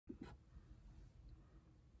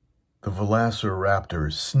The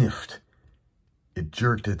velociraptor sniffed. It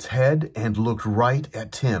jerked its head and looked right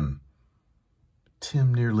at Tim.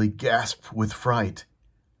 Tim nearly gasped with fright.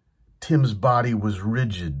 Tim's body was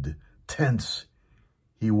rigid, tense.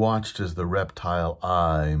 He watched as the reptile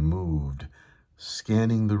eye moved,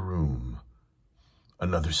 scanning the room.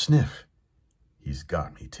 Another sniff. He's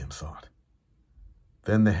got me, Tim thought.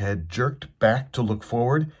 Then the head jerked back to look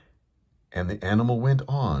forward, and the animal went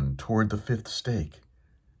on toward the fifth stake.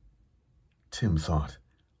 Tim thought,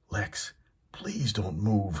 Lex, please don't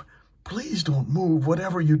move. Please don't move.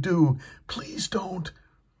 Whatever you do, please don't.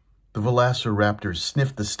 The velociraptor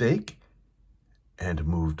sniffed the stake and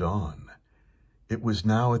moved on. It was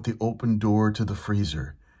now at the open door to the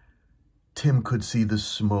freezer. Tim could see the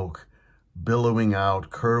smoke billowing out,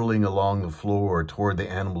 curling along the floor toward the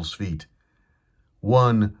animal's feet.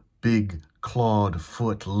 One big clawed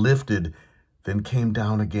foot lifted, then came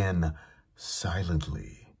down again,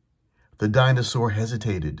 silently. The dinosaur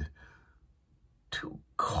hesitated. Too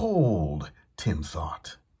cold, Tim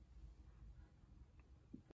thought.